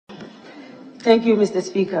Thank you, Mr.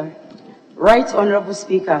 Speaker. Right Honorable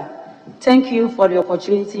Speaker, thank you for the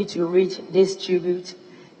opportunity to read this tribute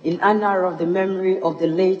in honor of the memory of the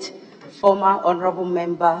late former Honorable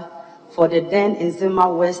Member for the then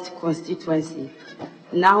Nzema West Constituency,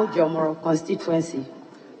 now Jomoro Constituency,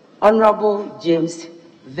 Honorable James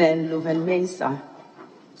Van Leuven Mensah.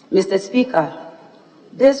 Mr. Speaker,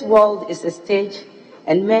 this world is a stage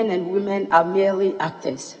and men and women are merely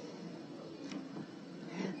actors.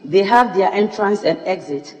 They have their entrance and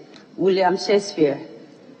exit, William Shakespeare.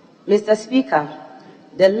 Mr. Speaker,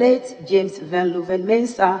 the late James Van Leuven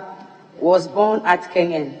Mensah was born at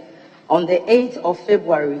Kengen on the 8th of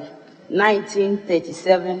February,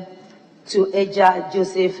 1937, to Eja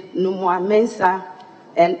Joseph Nzema Mensah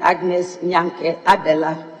and Agnes Nyanke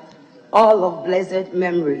Adela, all of blessed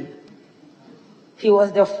memory. He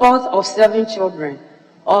was the fourth of 7 children,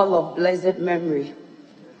 all of blessed memory.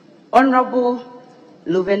 Honorable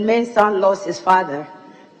Leuven Mensah lost his father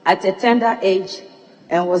at a tender age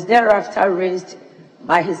and was thereafter raised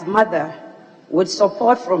by his mother with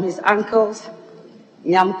support from his uncles,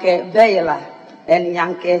 Nyamke Beyela and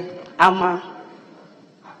Nyanke Ama.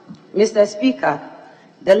 Mr. Speaker,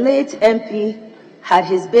 the late MP had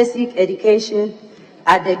his basic education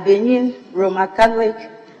at the Benin Roman Catholic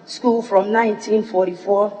School from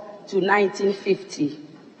 1944 to 1950.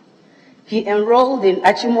 He enrolled in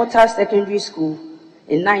Achimota Secondary School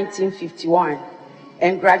in 1951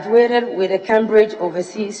 and graduated with a Cambridge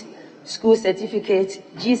Overseas School Certificate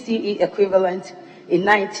GCE equivalent in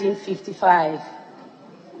 1955.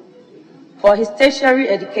 For his tertiary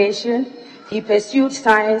education, he pursued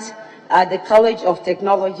science at the College of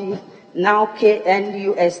Technology, now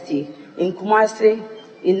KNUST, in Kumasi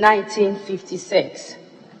in 1956.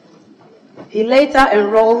 He later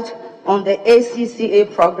enrolled on the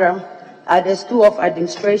ACCA program at the School of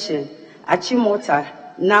Administration, Achimota,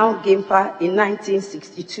 now Gimpa, in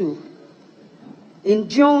 1962. In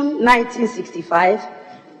June 1965,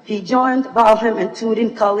 he joined Balham and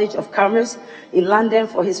Tooting College of Commerce in London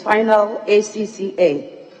for his final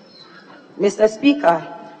ACCA. Mr. Speaker,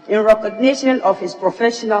 in recognition of his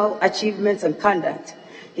professional achievements and conduct,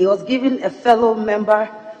 he was given a fellow member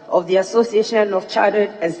of the Association of Chartered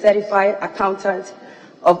and Certified Accountants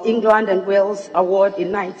of England and Wales Award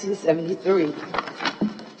in 1973.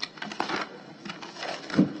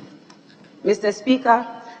 Mr. Speaker,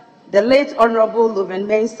 the late Honorable Leuven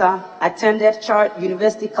Mensah attended Chartered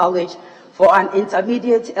University College for an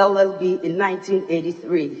intermediate LLB in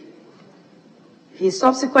 1983. He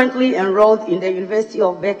subsequently enrolled in the University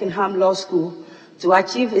of Beckenham Law School to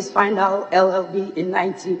achieve his final LLB in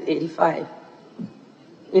 1985.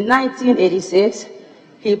 In 1986,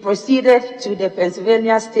 he proceeded to the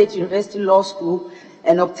Pennsylvania State University Law School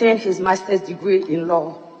and obtained his master's degree in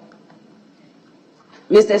law.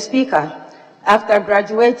 Mr. Speaker, after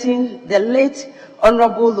graduating, the late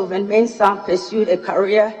Honorable Leuven Mensah pursued a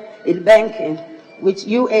career in banking with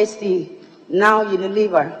UAC, now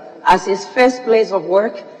Unilever, as his first place of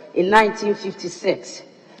work in 1956,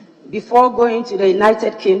 before going to the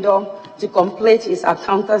United Kingdom to complete his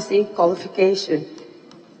accountancy qualification.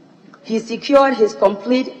 He secured his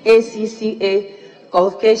complete ACCA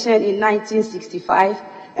qualification in 1965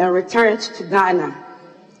 and returned to Ghana.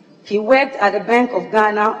 He worked at the Bank of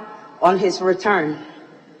Ghana on his return.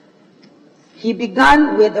 He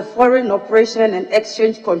began with the Foreign Operation and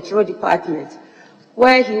Exchange Control Department,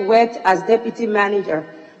 where he worked as deputy manager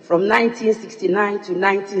from 1969 to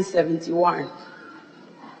 1971.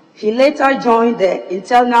 He later joined the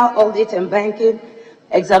Internal Audit and Banking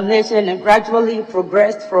Examination and gradually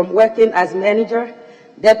progressed from working as manager,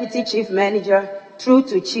 deputy chief manager, through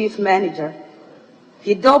to chief manager.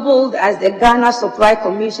 He doubled as the Ghana Supply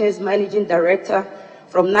Commission's managing director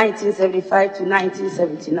from 1975 to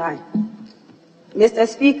 1979. Mr.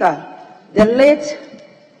 Speaker, the late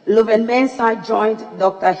Leuven Mensah joined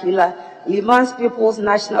Dr. Hila Liman's People's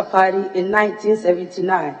National Party in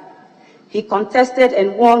 1979. He contested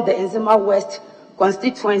and won the Nzema West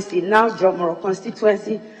Constituency, now Jomoro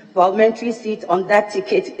Constituency, parliamentary seat on that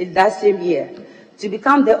ticket in that same year, to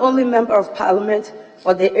become the only member of parliament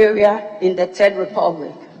for the area in the Third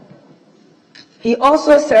Republic. He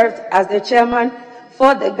also served as the chairman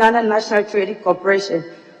for the Ghana National Trading Corporation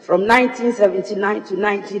from 1979 to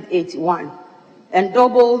 1981, and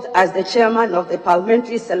doubled as the chairman of the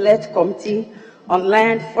Parliamentary Select Committee on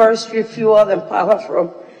Land, Forestry, Fuel and Power from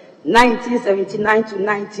 1979 to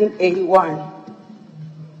 1981.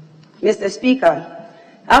 Mr. Speaker,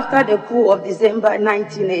 after the coup of December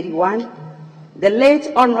 1981, the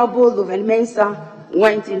late Honorable Leuven Mensah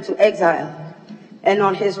went into exile, and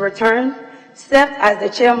on his return, served as the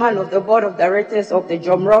chairman of the board of directors of the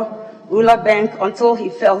Jomoro Ruler Bank until he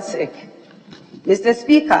fell sick. Mr.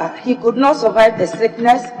 Speaker, he could not survive the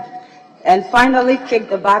sickness and finally kicked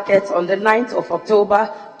the bucket on the 9th of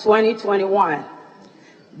October 2021.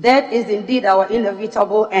 Death is indeed our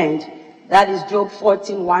inevitable end. That is Job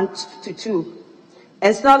 14:1-2.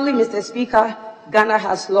 And sadly, Mr. Speaker, Ghana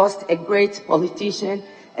has lost a great politician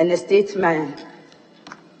and a statesman.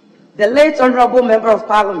 The late Honorable Member of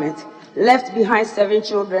Parliament left behind 7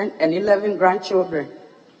 children and 11 grandchildren.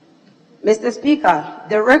 Mr. Speaker,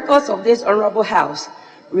 the records of this Honorable House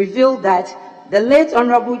reveal that the late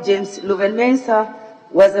Honorable James Leuven Mensah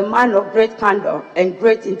was a man of great candor and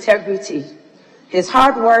great integrity. His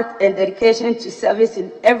hard work and dedication to service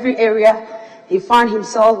in every area he found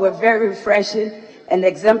himself were very refreshing and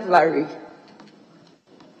exemplary.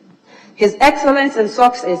 His excellence and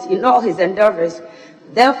success in all his endeavors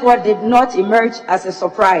therefore did not emerge as a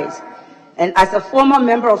surprise, and as a former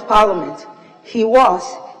Member of Parliament, he was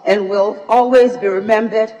and will always be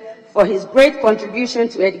remembered for his great contribution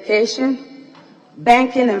to education,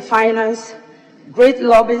 banking and finance, great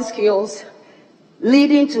lobbying skills,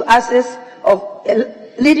 leading to access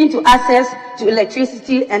to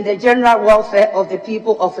electricity and the general welfare of the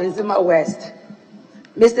people of Nzema West.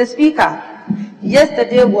 Mr. Speaker,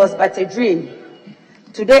 yesterday was but a dream.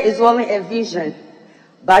 Today is only a vision.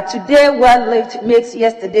 But today well lived makes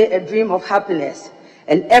yesterday a dream of happiness,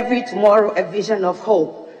 and every tomorrow a vision of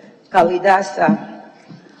hope. Kalidasa.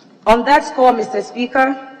 On that score, Mr.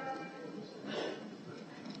 Speaker,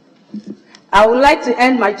 I would like to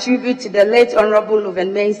end my tribute to the late Honorable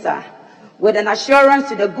Leuven Mensah with an assurance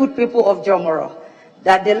to the good people of Jomoro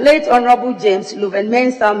that the late Honorable James Leuven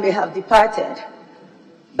Mensah may have departed,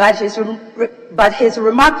 but his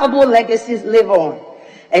remarkable legacies live on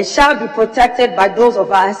and shall be protected by those of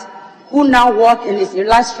us who now walk in his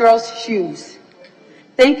illustrious shoes.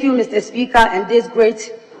 Thank you, Mr. Speaker, and this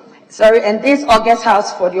august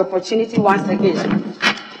House for the opportunity once again.